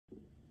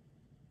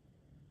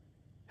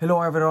Hello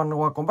everyone,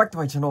 welcome back to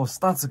my channel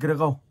Start Skill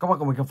Go. Các bạn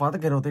cùng mình khám phá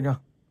tới game đầu tiên nha.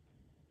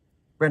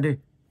 Bendy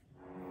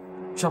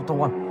Chapter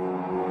 1.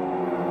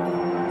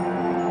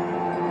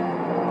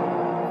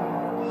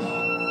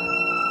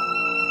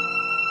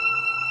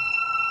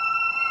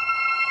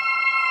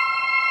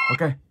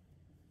 Ok.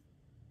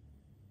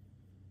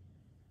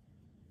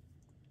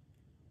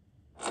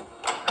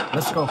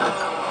 Let's go.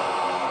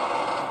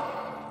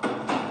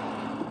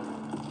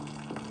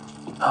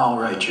 All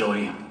right,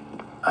 Joey.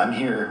 I'm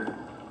here.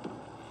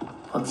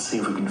 Let's see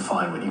if we can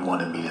find what you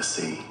wanted me to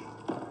see.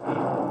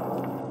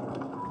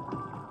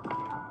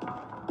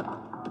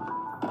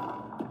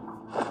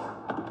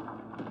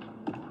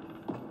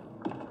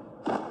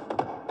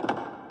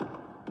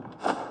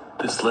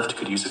 This lift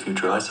could use a few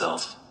dry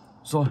cells.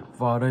 Rồi,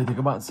 vào đây thì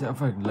các bạn sẽ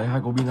phải lấy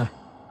hai cục pin này.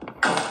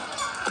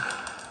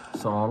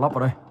 Sau đó lắp vào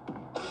đây.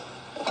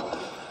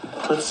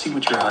 Let's see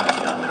what you're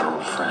hiding down there,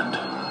 old friend.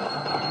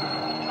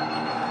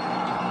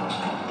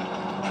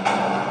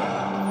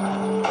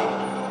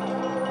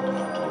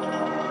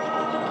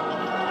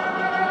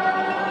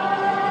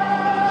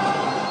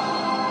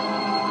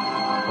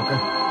 Ok.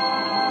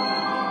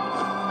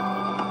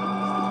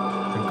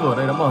 Cánh cửa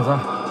đây đã mở ra.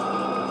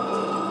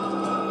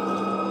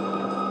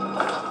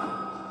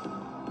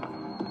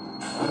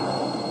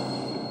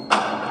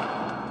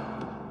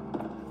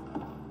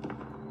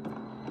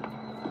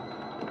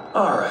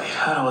 Alright,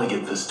 how do I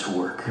get this to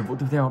work? Nhiệm vụ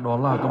tiếp theo đó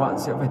là các bạn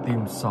sẽ phải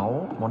tìm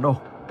 6 món đồ.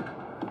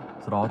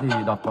 Sau đó thì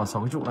đặt vào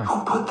 6 cái trụ này.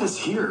 Who put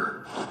this here?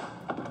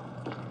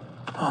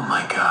 Oh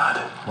my god.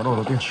 Món đồ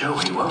đầu tiên.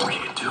 Joey, what were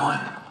you doing?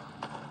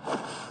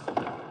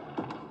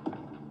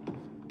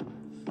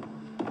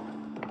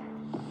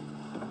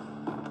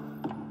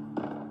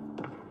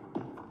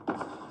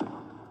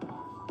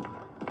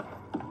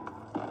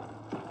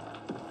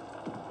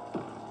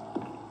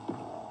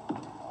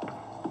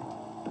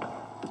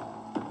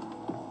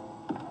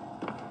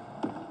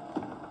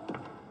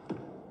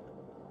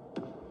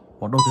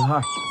 Món đồ thứ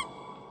hai.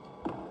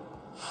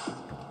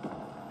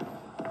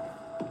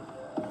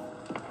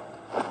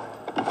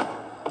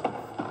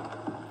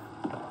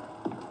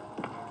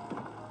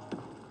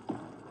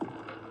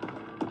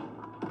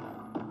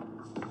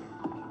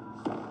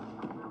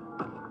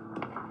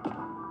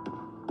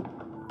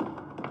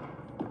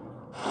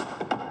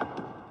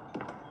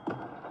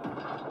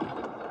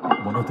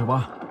 Món đồ thứ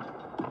ba.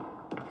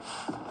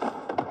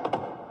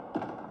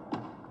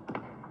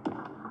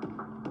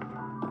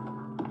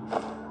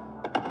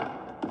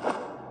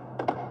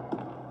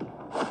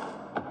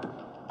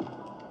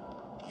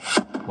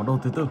 Món đồ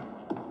thứ tư.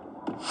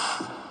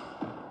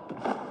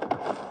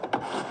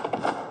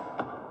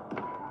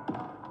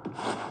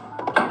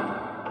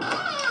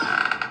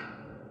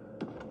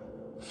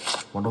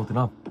 Món đồ thứ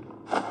năm.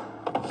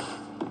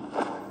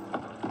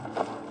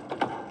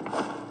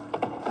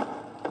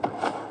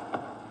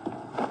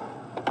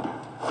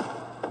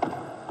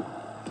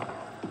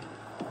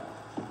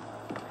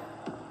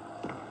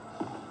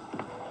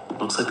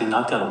 Looks like they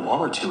knocked out a wall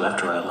or two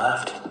after I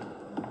left.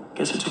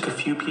 Guess it took a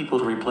few people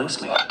to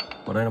replace me.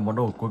 Và đây là món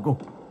đồ cuối cùng.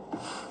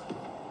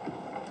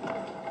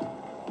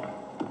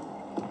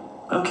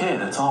 Okay,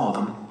 that's all of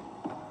them.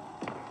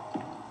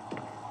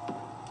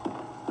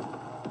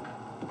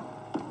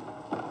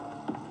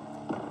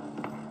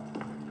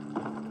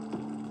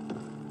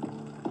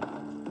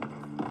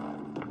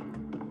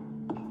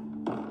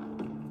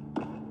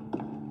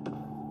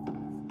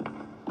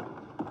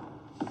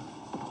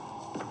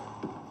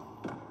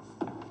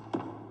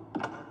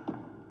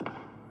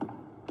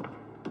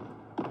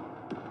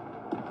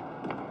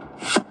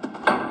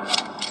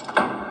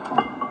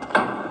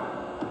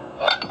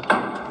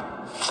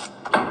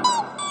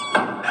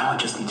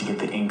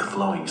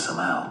 Flowing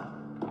somehow.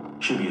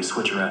 Should be a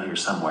switch around here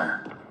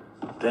somewhere.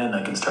 Then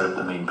I can start up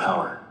the main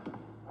power.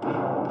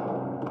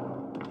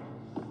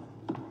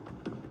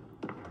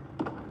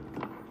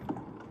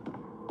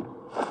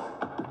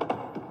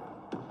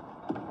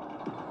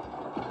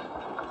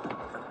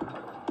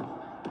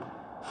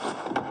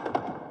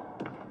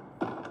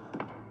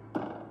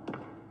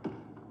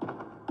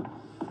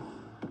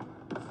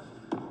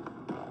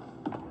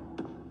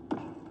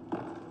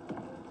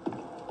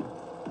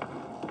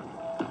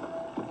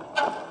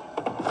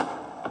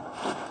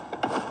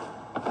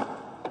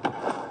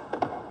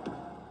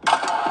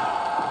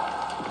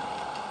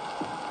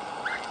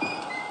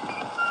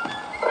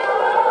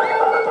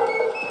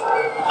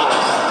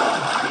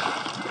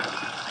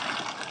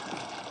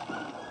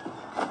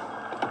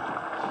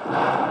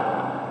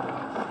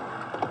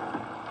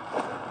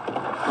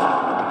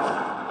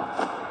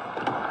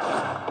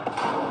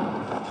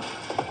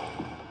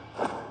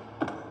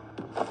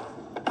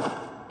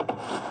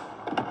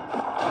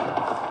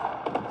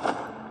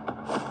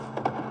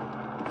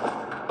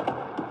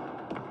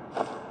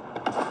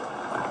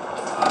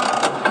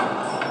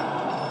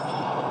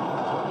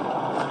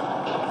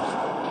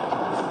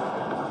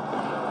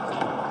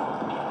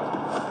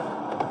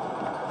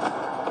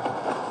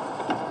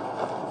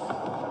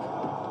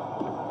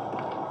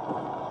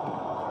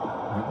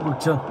 Bước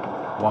chân.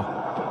 Wow.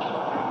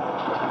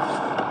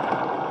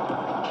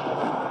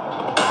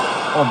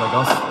 Oh my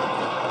gosh.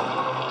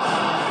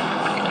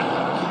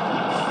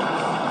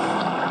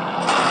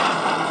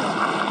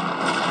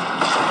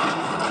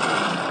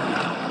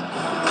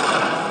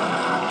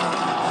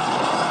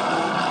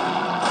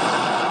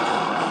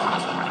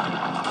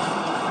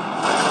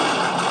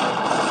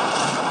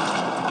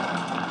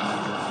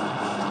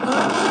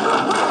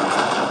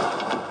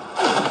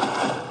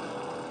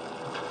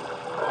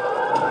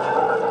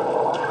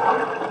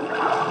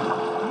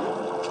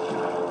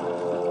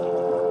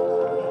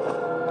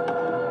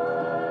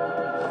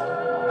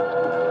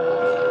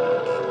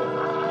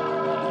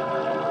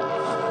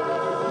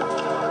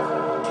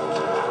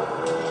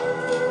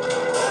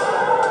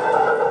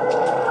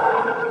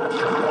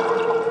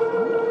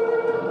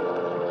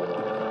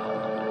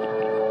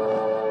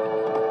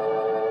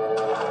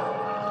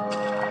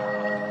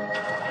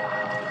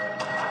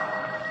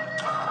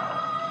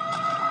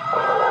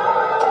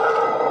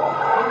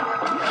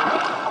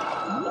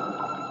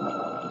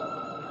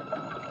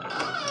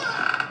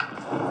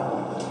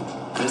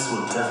 This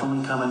will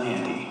definitely come in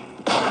handy.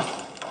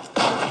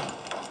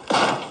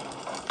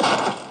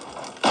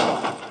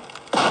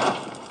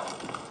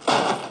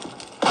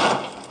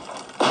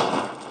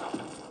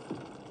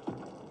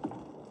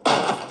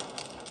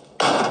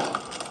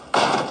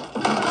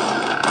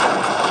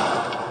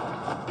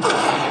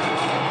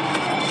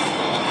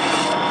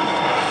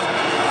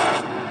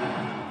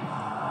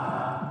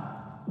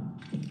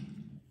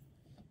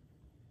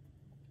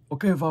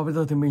 Ok, và bây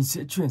giờ thì mình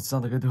sẽ chuyển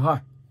sang cái thứ hai.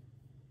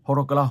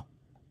 Horror Cloud.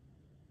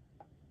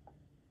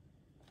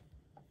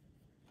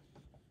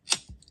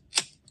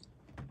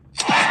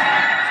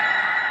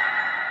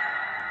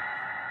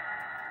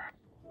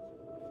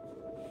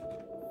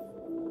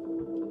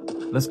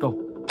 Let's go.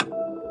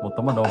 Một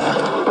tấm bản đồ.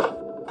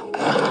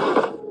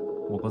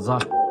 Một con dao.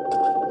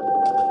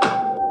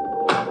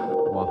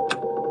 Wow.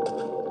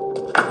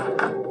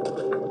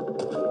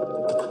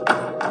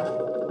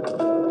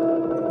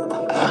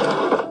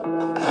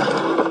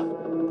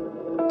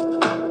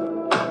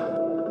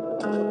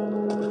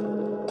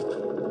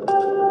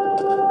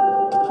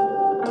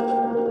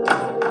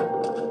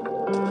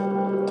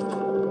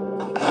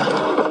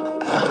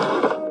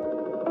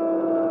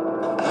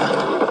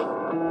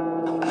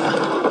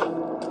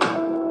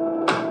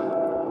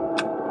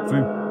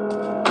 Phim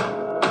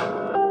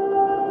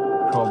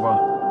cover.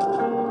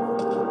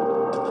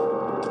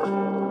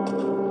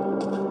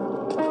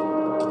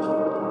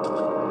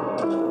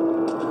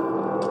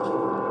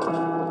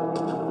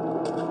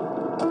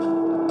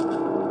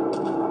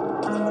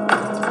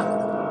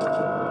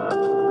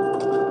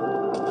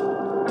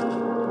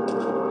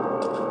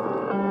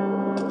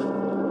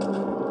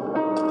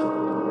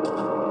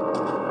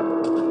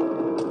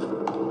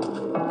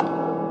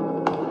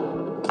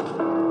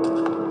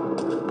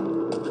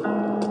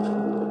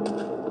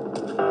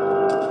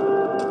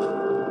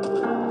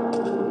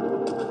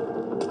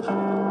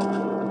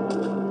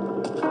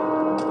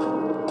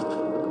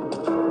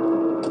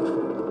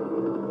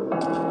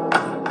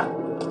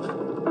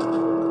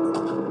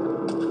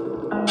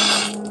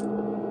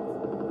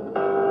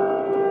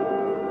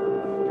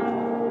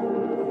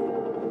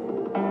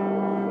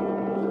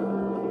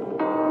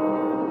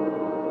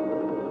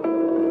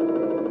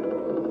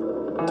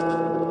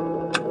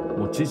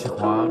 Chiếc chìa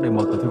khóa để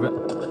mở cửa thư viện.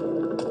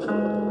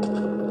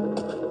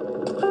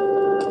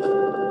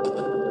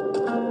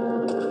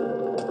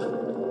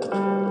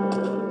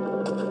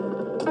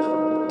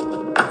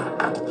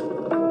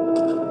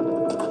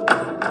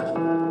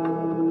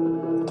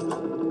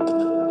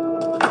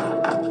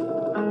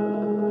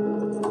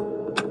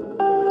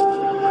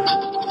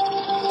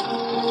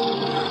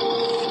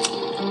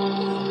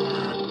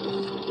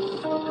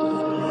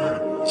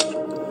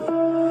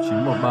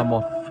 Chín một ba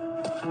một.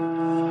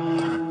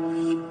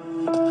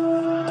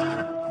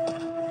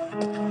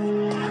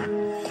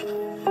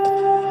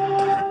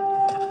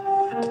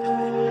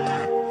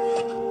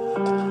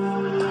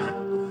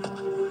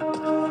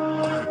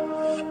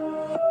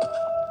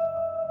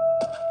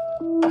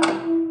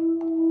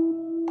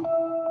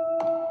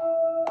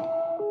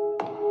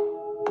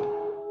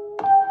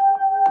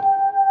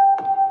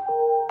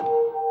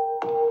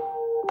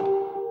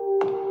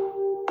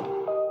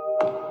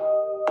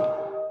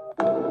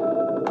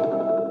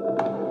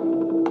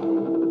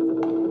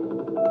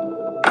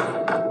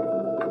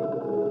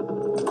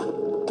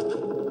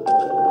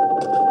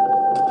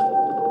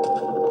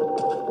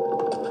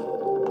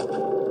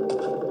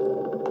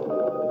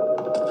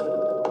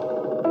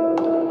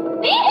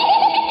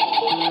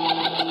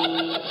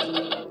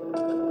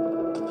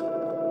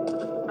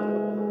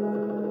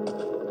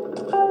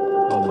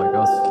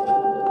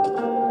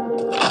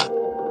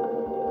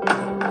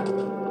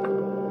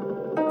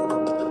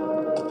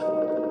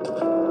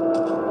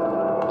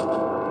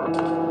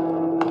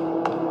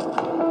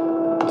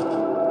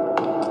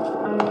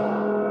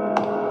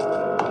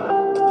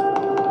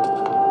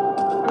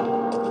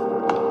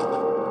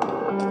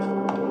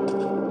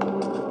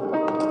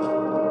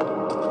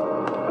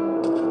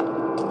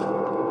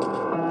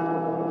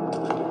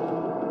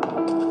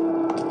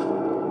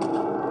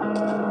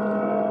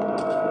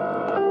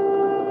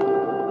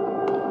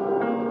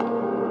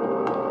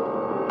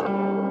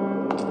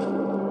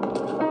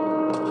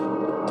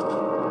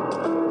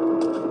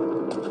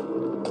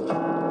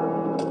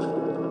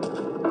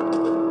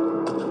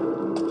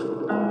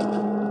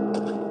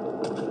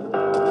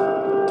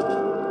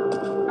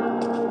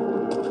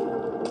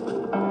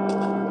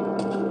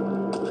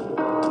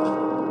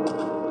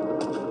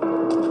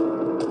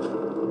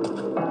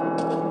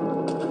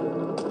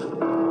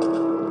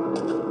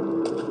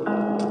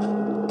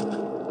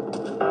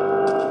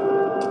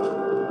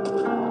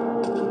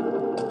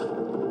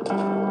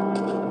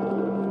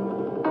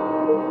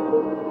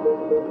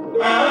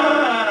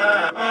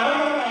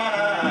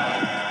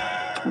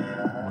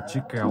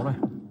 chiếc kéo này,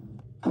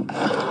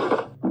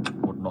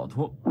 một lọ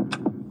thuốc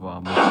và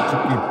một chiếc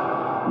kim.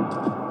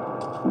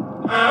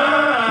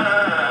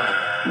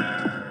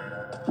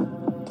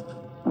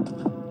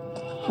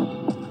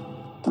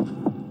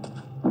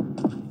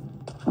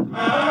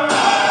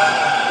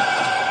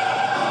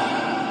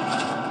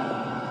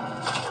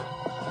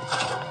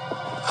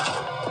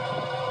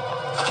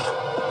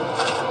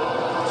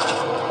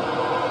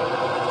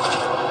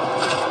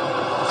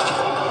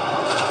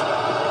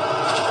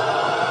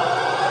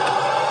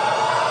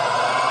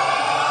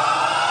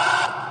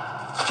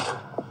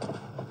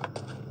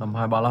 Năm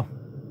 235.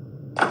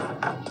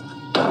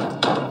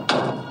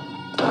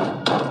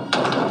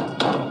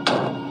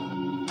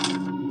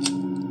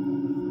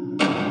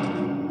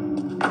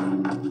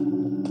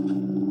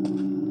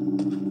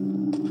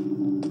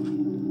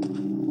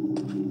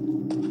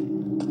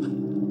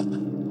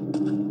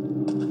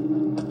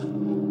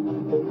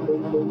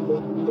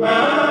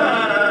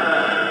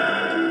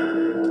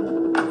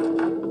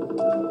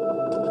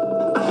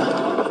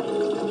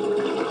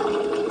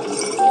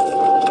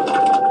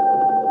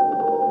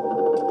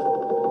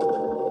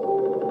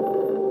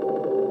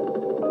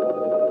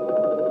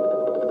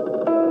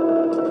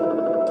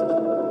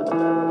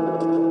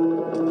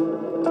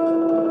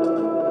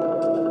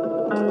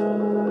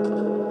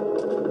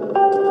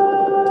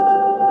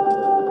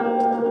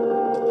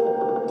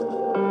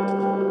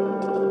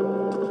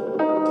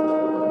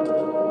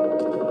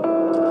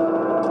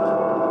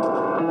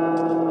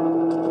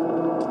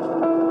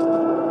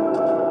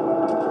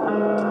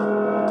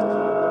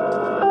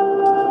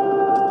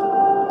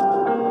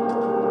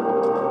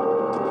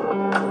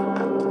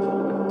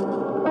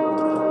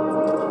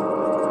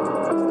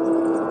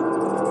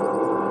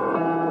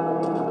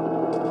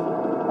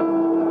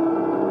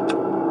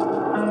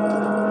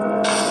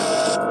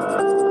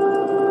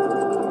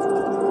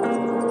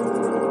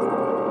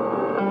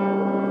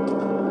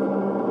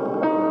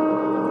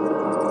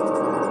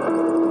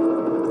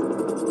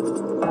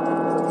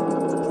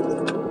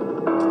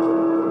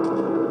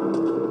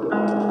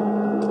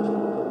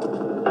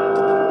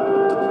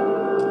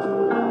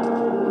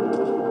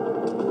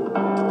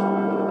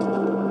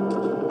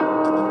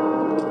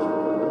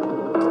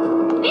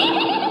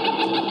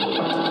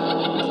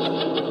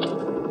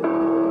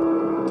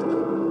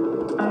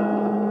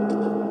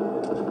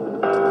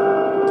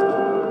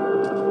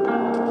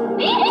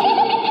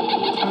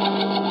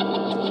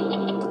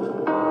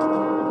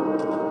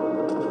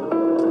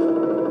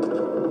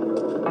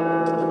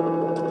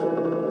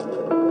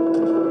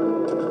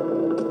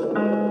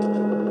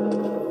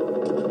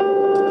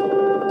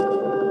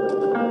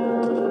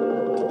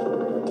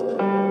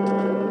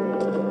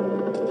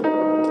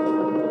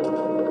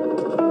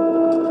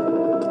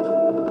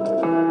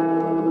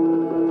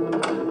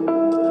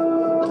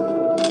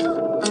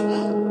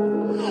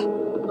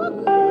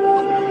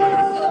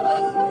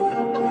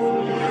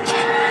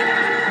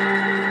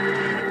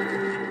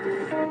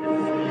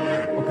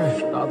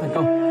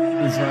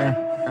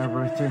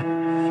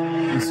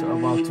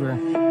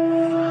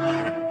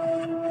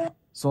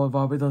 Rồi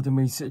và bây giờ thì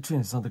mình sẽ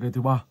chuyển sang tới cái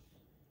thứ ba.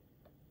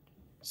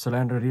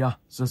 Slendrina,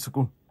 The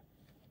School.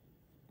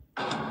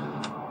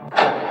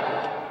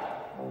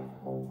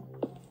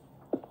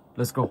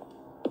 Let's go.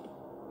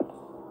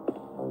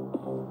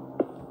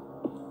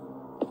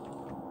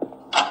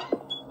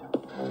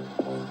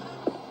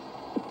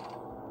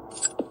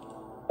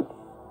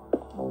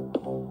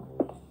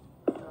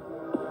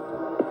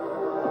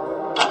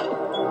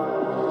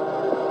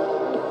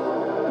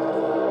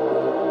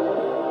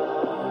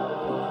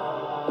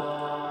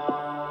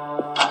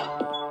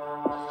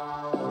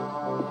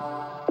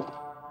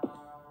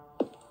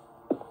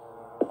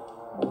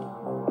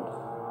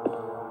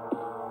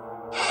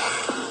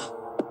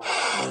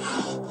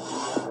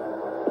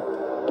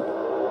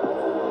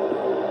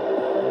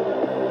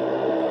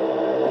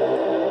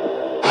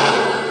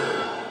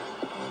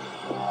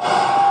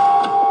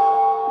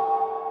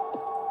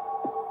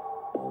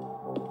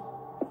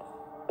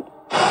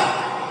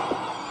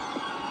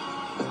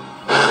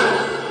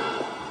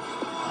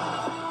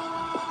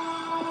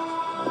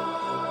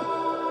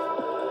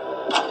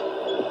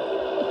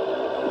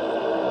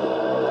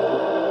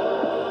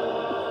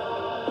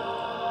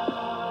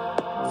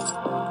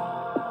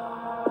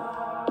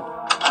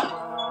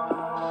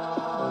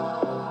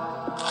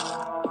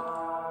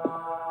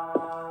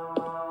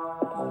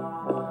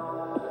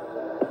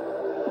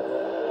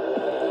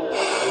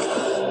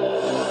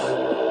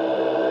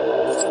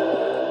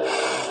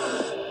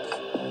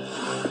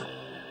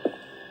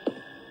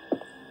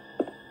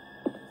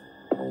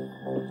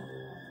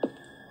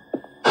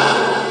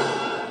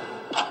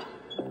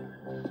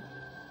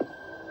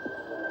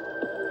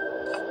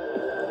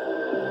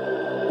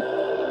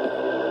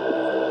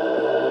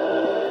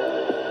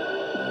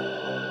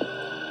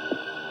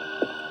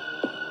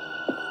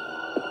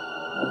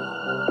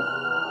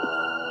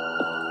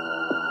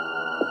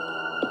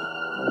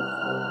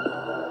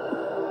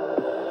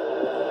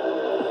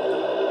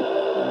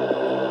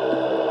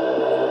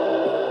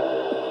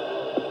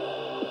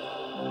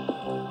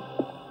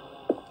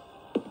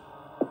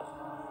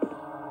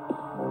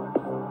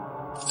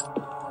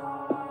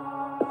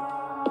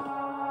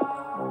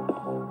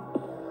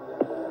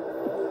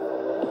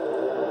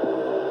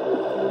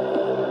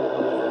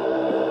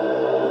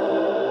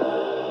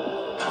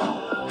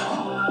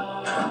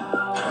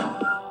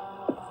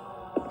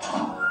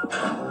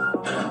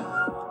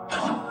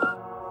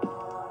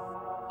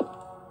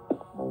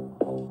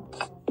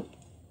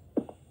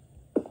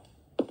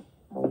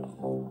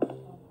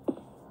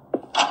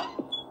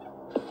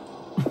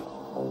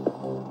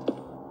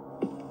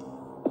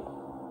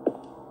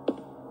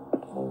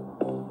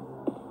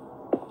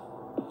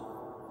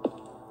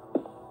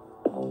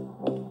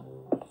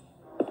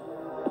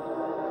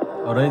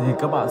 Ở đây thì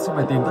các bạn sẽ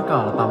phải tìm tất cả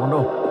là 8 món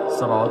đồ.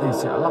 Sau đó thì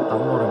sẽ lắp 8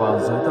 món đồ này vào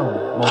dưới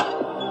tầng 1.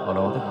 Ở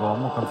đó thì có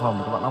một căn phòng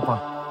để các bạn lắp vào.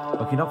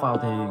 Và khi lắp vào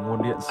thì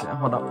nguồn điện sẽ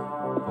hoạt động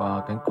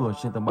và cánh cửa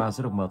trên tầng 3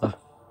 sẽ được mở ra.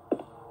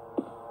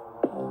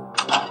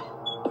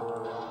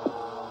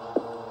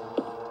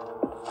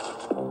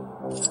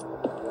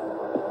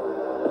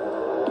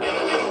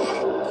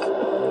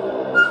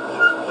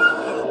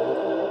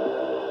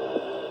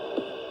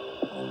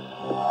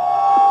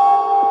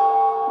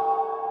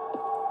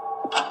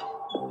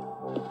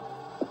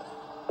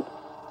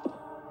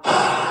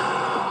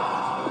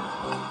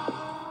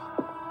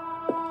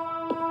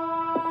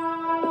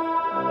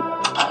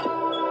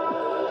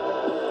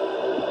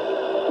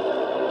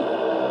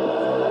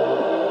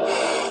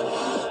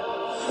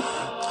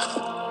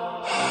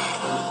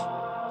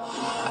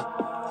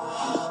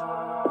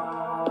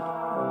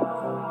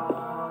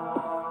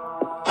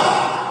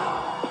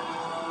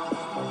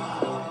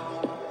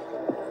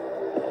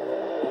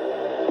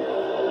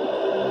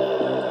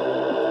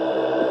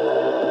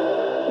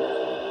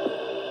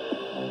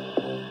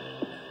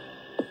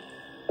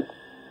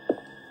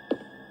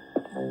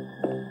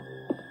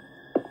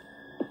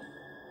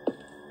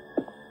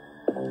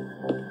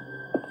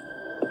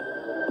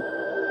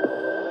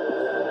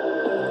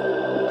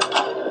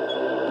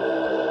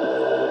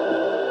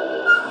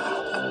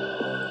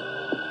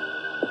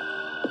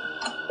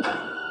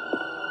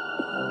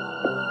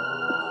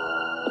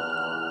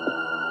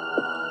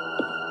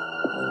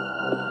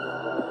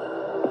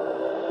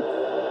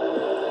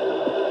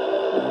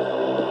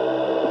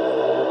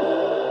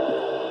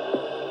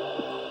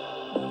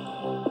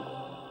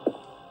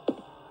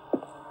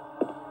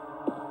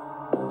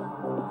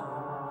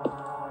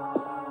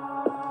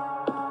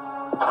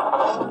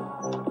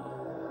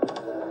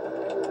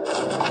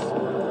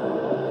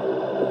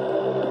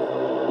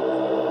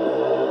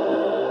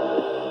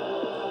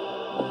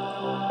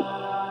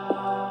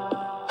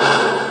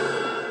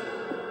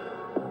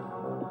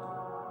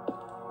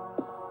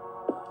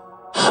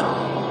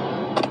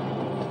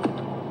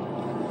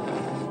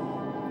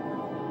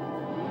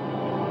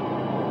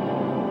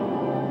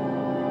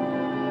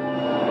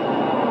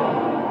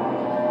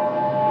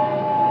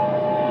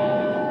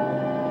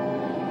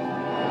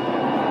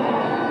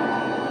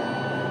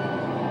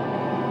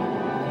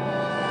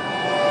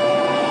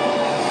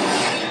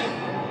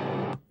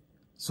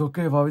 Rồi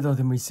ok, và bây giờ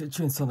thì mình sẽ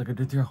chuyển sang cái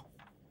tiếp theo.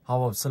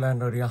 House of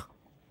Slendrina.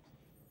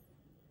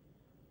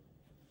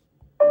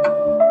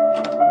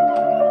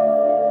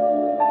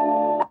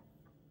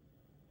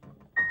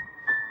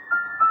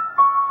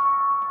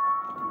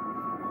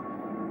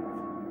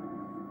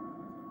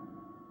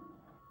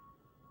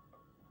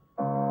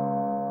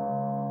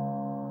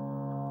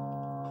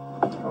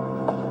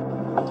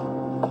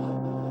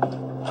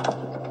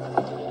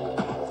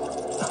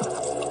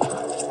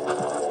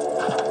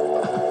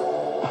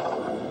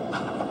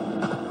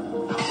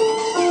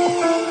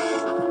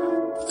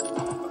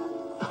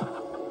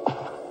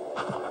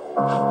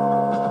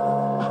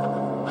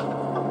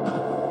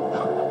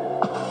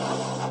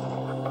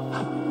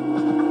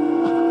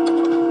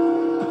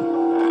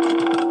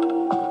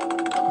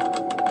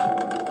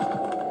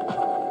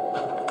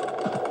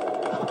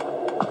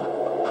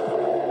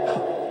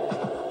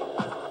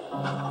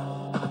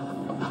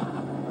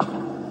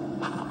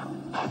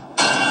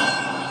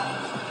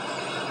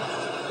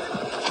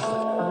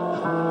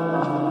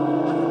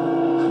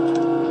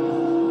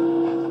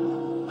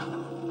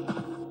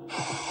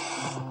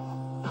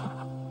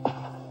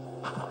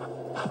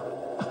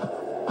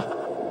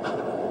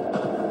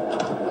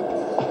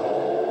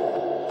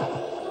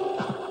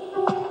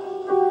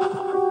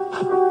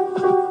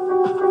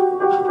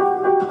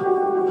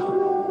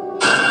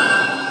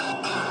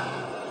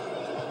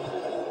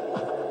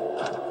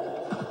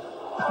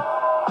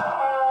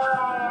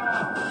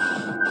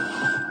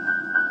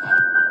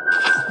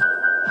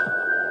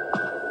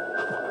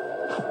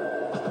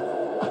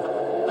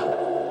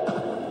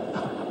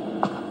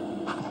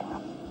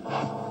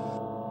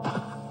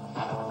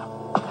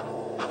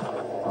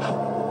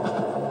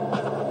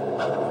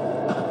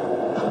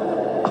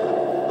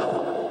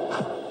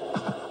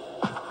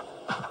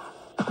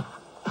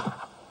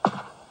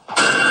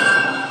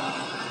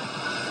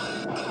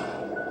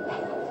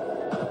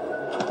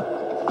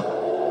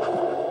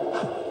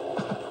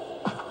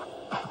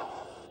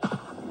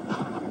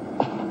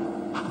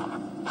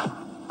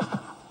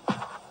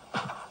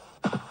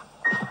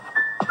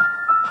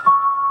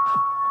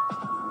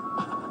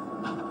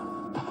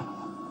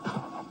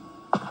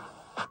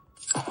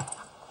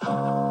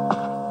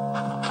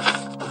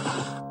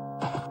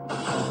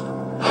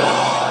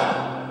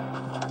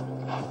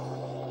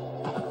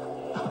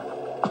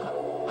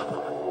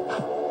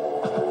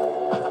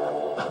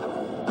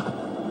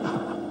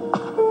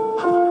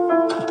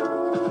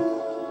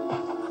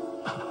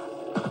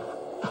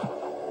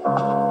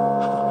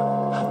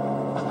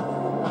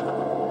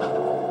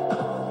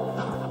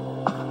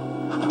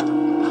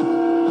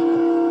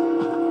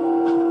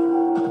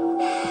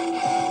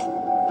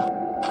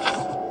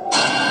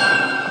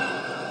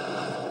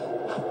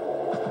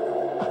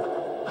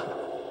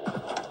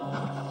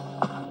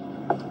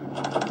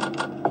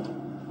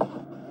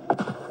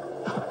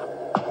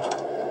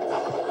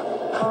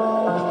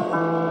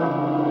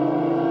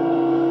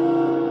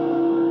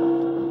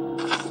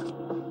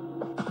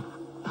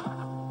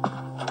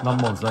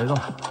 mở giấy rồi.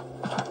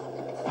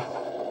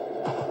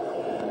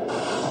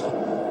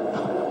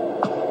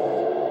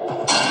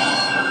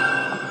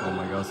 Oh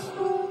my god.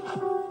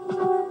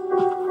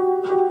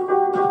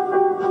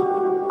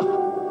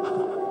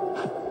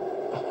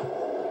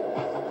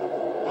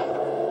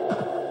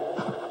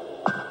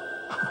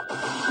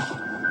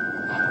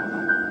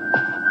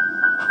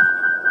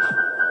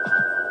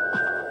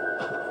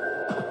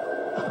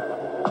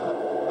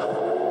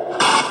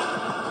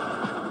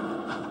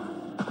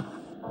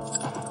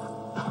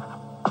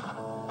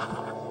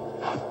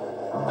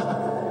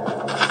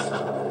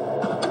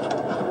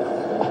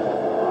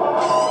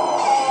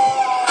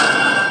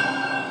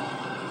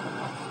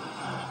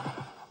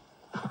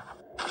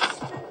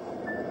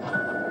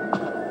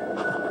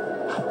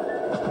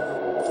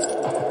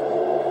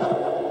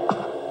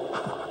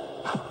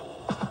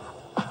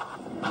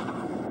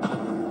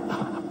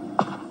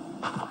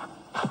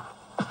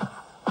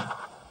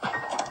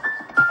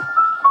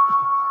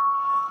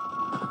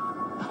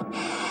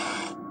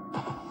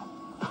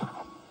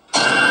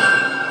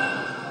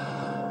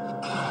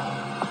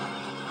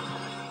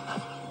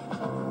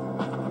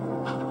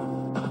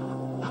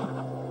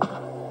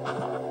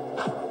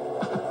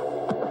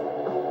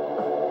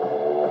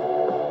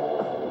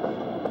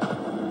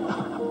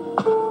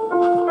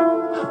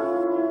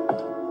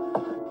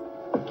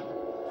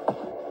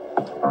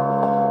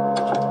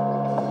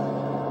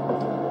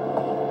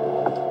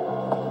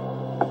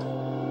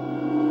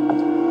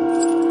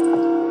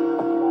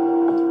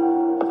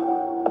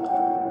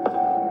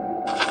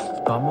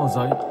 Toán màu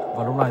giấy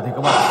và lúc này thì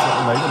các bạn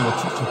sẽ lấy được một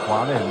chiếc chìa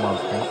khóa để mở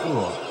cánh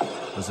cửa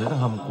ở dưới tầng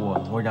hầm của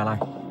ngôi nhà này.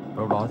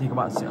 Và lúc đó thì các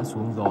bạn sẽ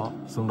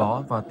xuống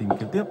đó và tìm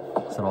kiếm tiếp.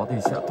 Sau đó thì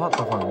sẽ thoát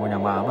ra khỏi ngôi nhà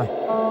ma ám này.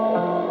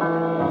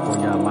 Ngôi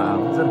nhà ma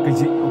ám rất là kinh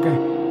dị. Ok.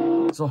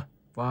 Rồi,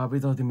 và bây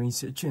giờ thì mình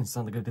sẽ chuyển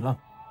sang game thứ 5.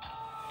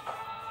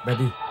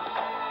 Bendy.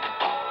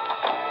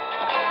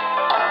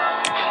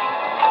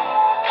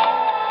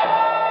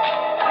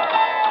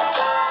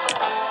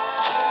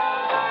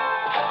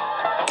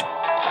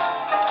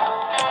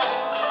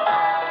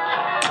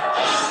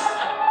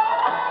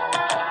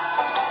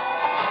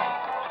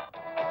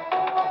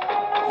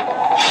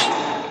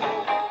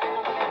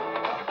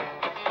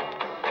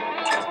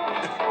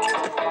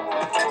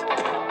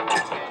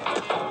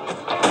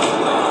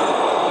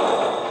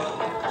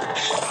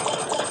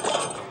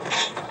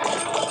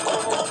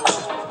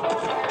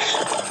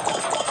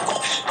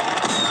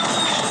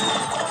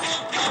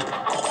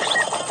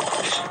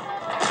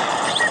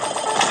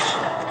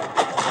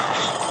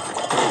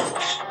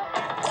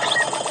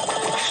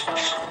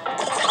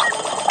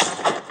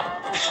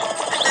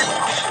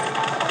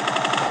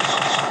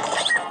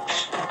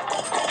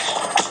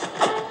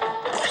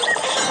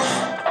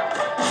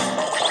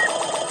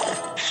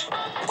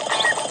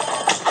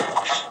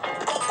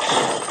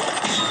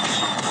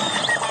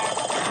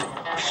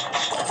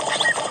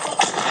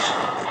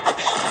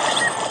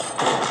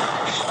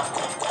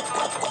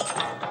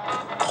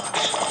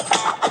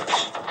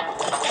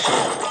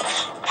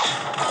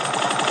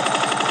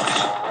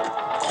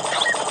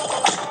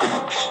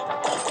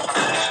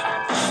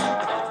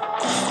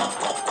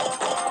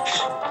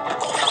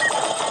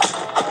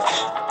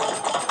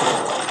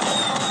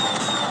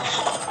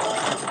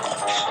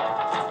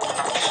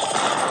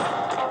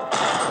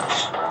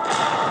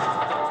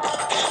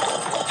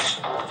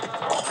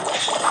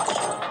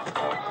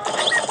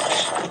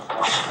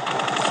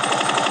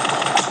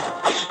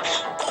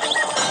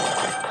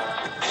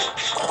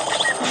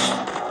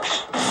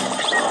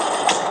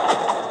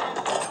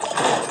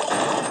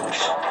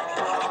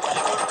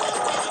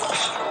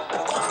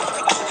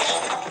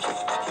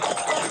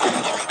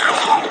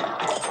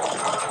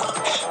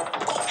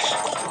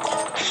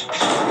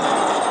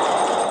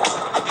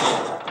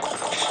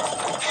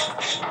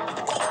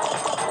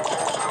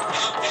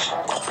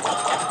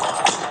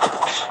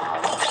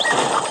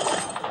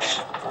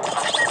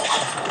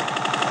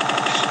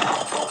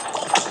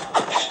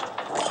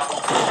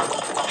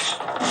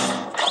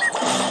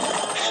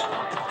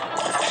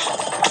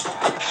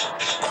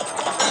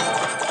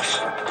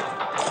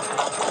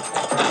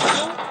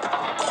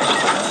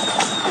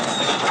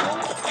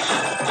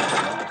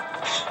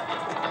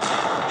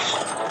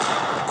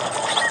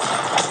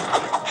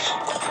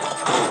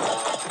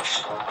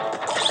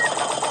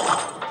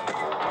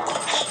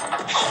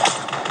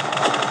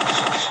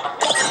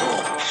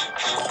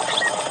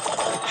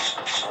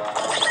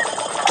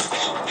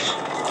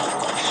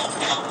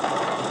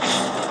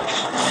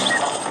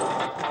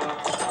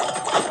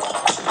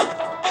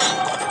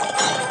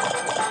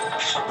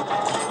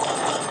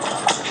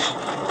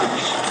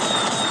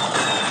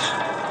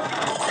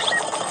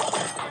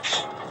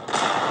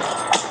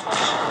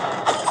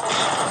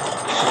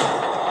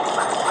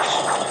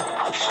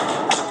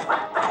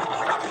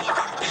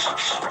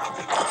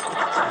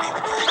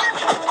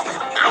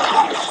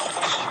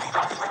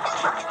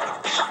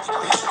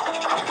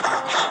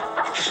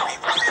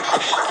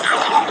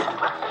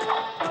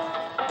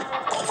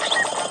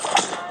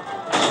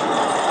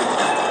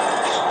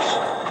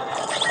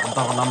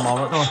 ta còn 5 máu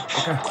nữa thôi.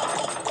 Ok.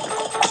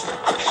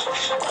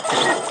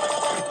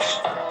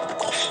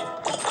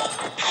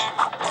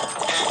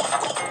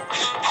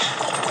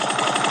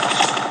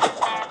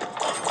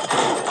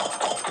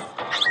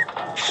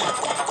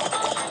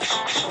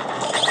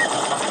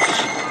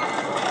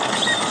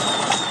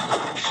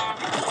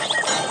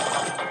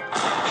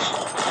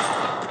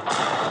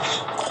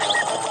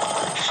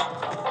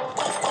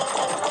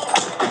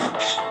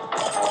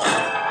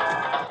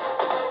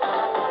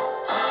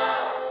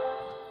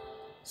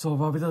 Rồi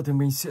và bây giờ thì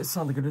mình sẽ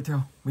sang tới cái tiếp theo,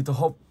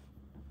 Mr.Hopp.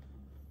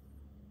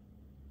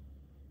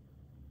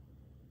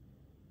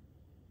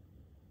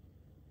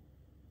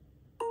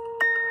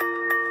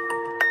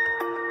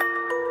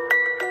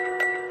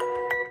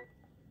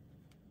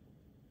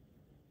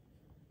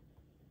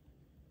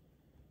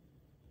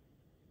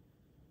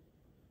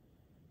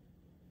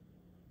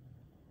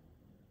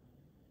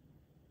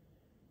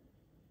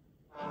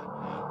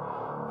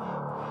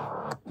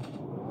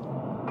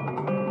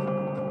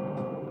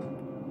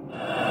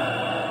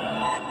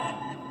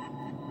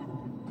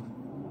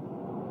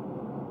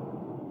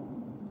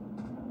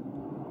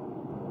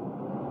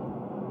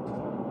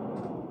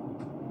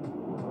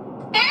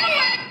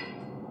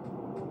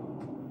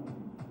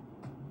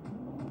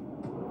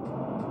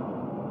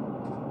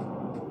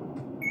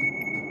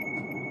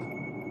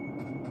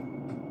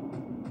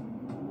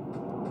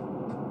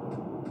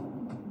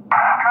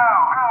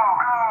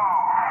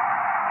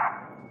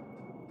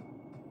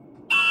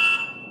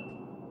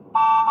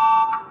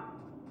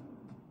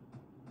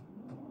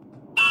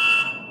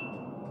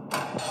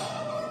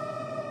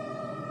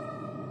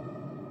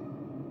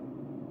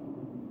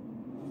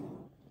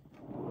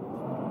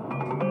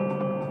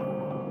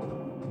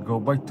 Go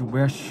back to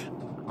base.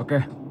 Ok.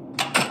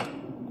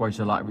 Quay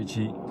trở lại vị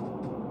trí.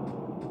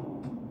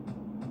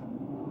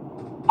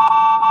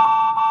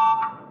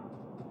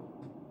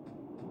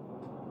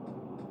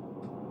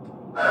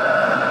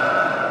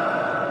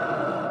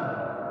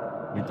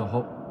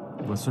 Mr.Hopp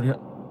vừa xuất hiện.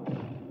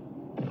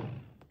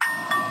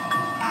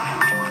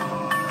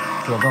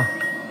 Chuẩn rồi.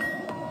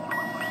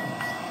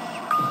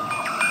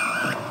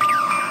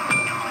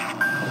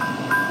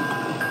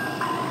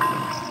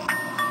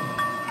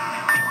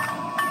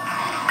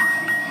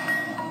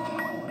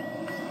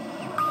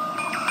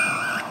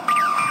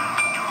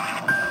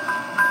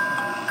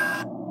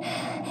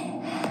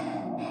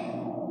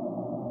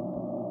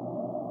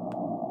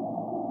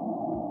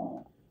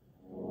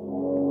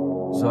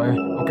 Rồi,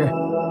 ok.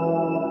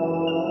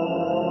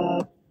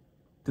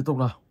 Tiếp tục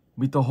nào,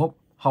 Mr.Hopp,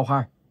 how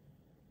high?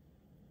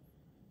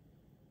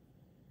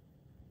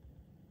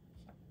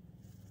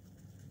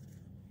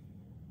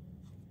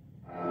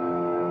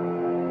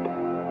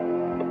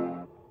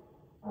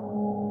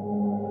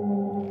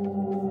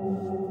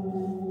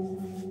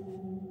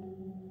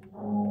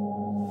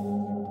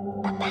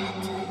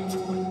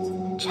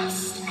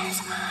 Just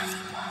as I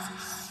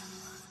was.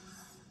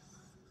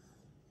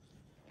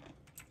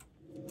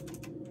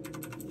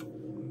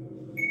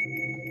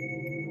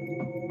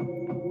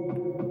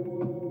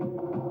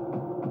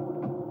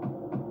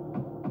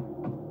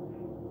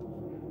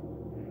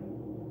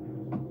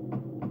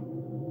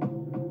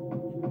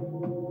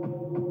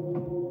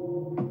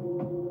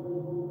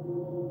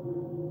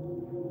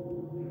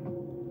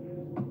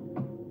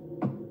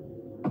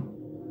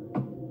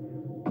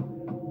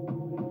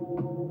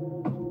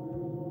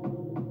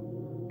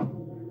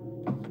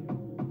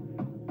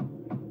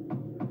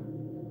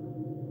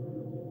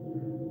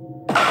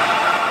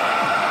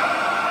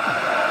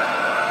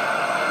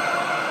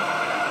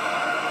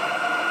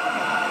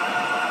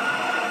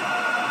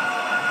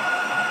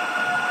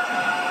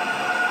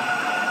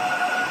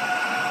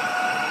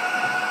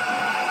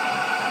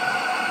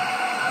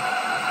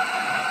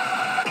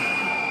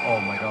 Oh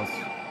my god.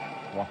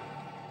 Wow.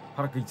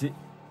 Khá là kinh dị.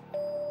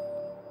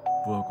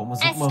 Vừa có một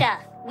giấc mơ. Esther,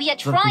 we are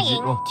rất kinh dị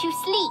trying luôn. to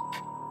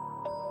sleep.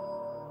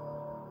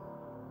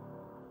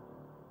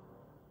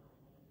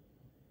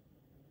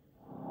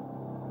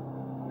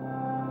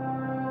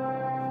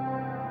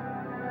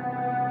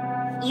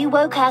 You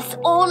woke us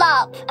all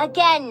up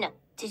again.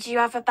 Did you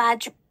have a bad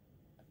dream?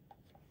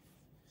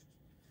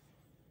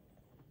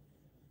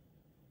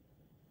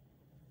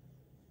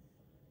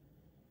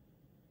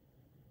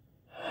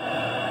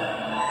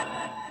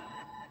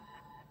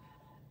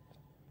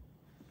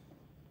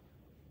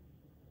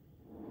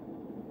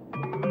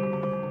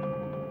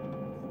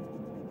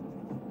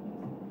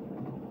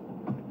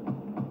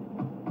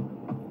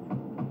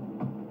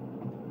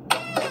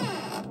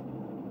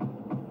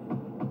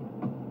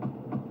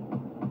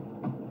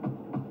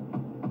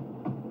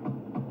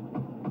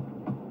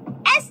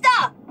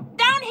 Esther!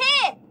 Down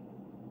here!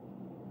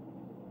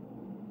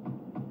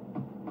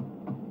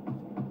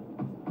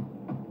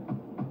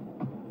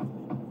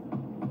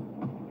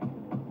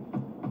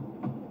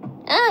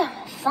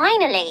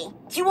 Finally.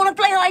 Do you want to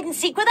play hide and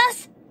seek with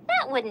us?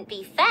 That wouldn't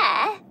be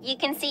fair. You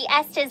can see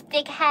Esther's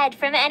big head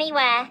from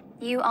anywhere.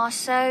 You are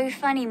so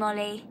funny,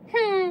 Molly.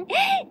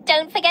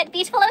 Don't forget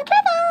beautiful and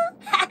clever.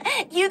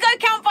 You go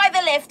count by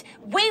the lift.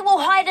 We will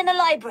hide in the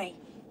library.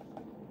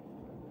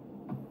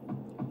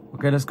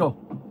 Okay, let's go.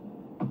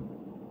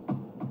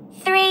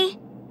 3,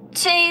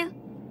 2,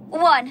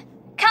 1.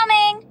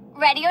 Coming!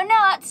 Ready or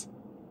not?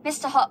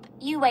 Mr.Hopp,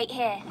 you wait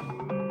here.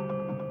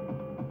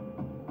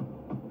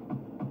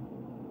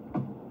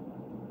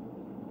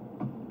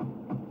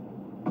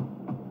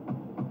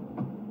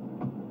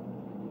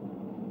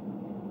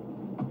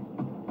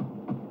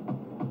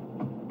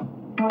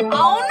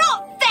 Oh,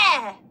 not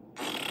there!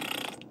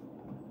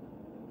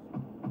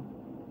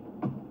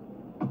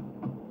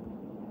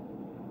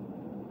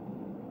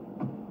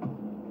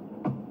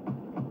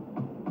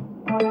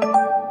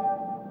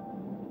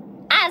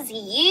 As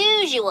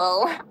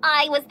usual,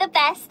 I was the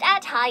best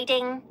at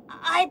hiding.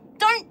 I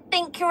don't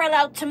think you're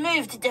allowed to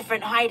move to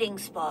different hiding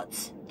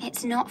spots.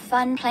 It's not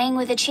fun playing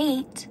with a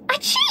cheat. A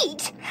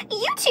cheat?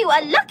 You two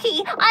are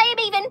lucky I am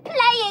even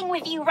playing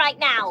with you right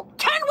now.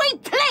 Can we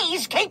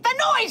please keep the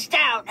noise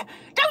down?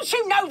 Don't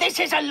you know this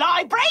is a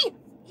library?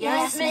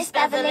 Yes, Miss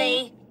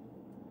Beverly.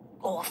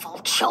 Awful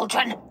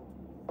children.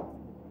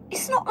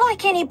 It's not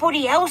like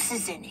anybody else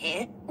is in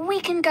here. We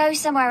can go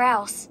somewhere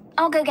else.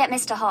 I'll go get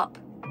Mr. Hopp.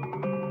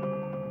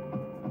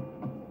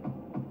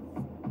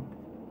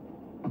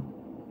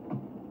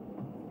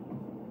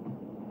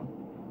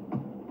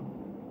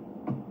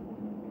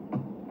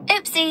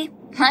 Oopsie,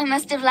 I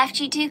must have left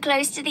you too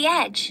close to the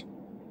edge.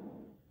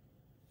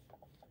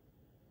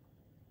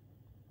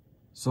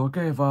 Rồi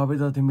ok, và bây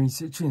giờ thì mình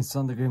sẽ chuyển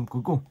sang the game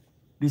cuối cùng,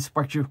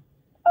 Dispatch You.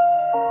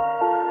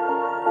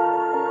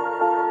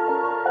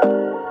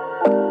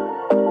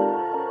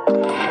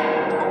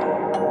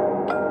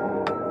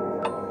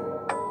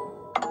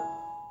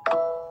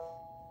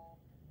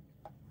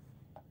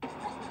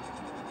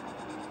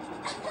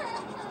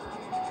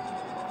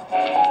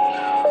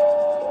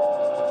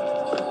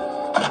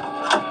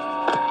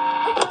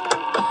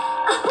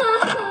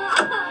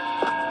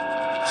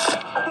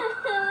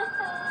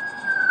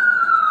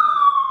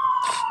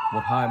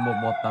 Một hai một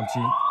một tám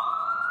chín.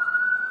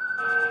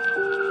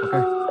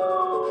 Ok.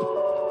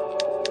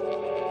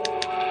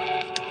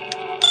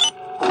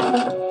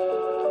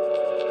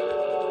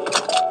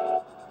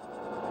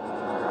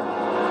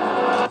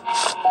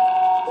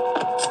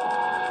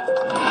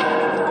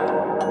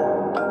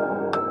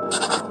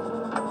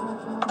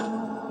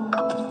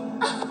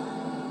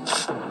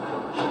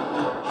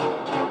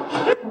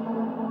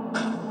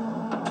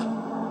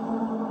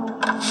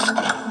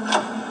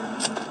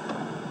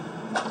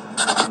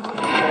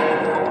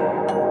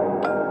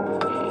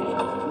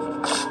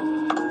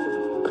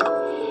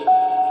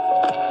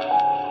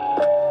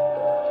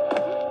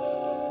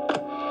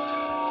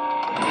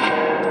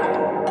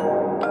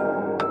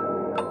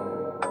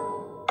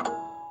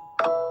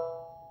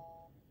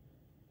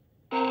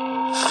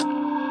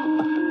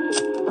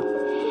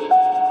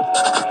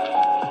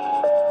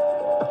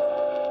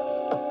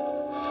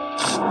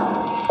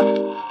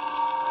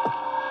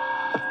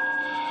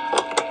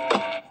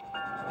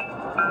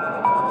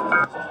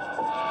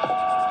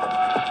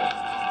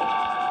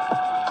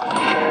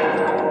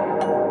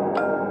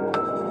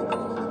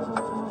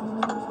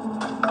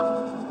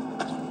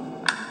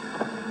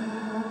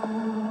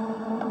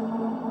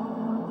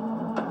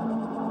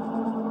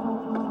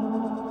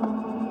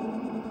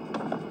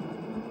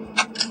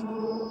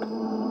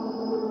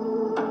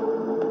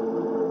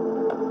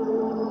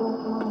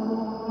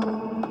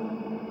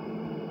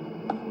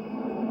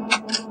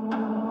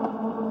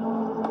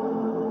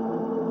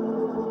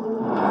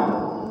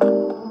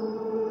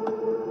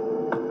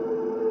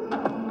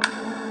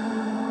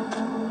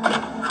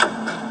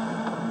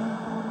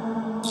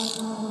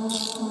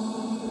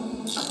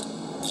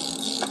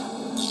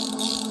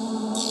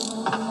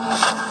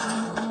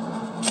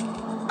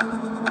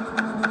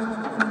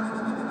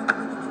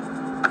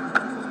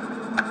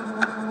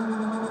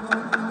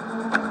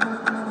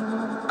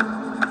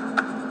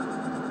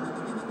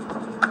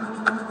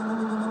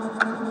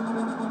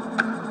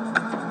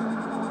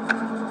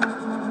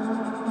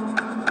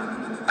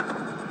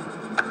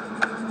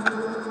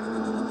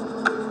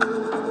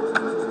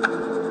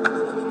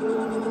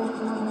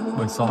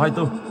 Bảy sáu hai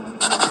tư.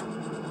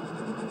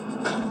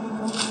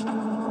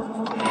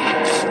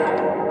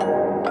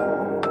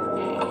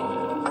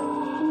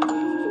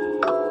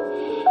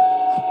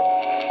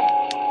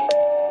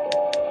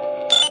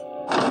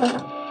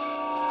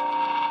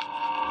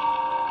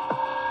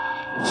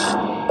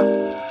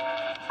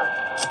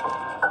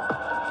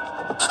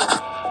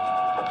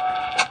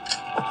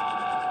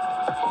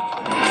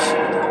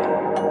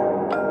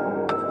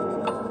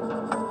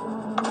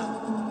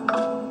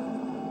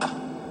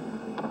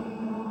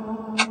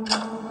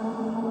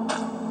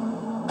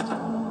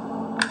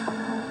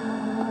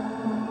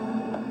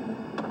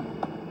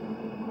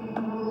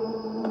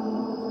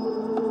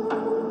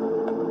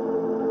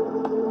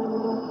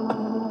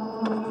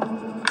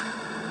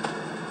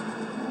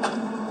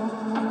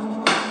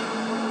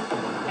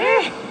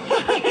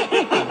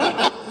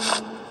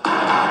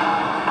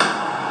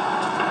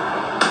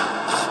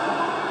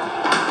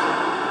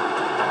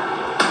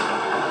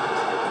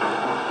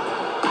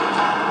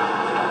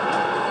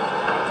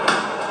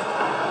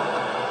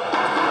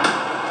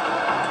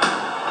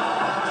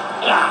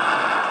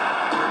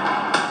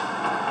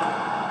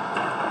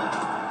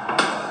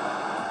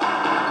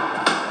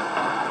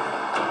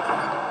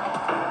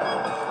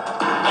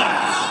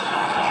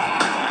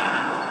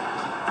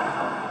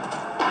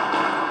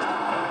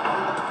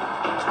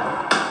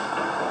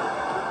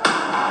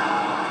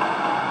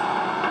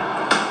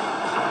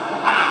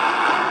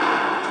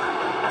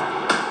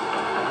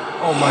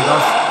 Oh my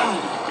god.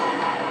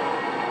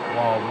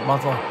 Wow, bị bắt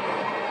rồi.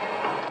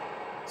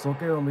 Số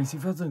kêu mình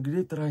xin phép dừng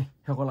clip tại đây.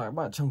 Hẹn gặp lại các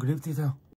bạn trong clip tiếp theo.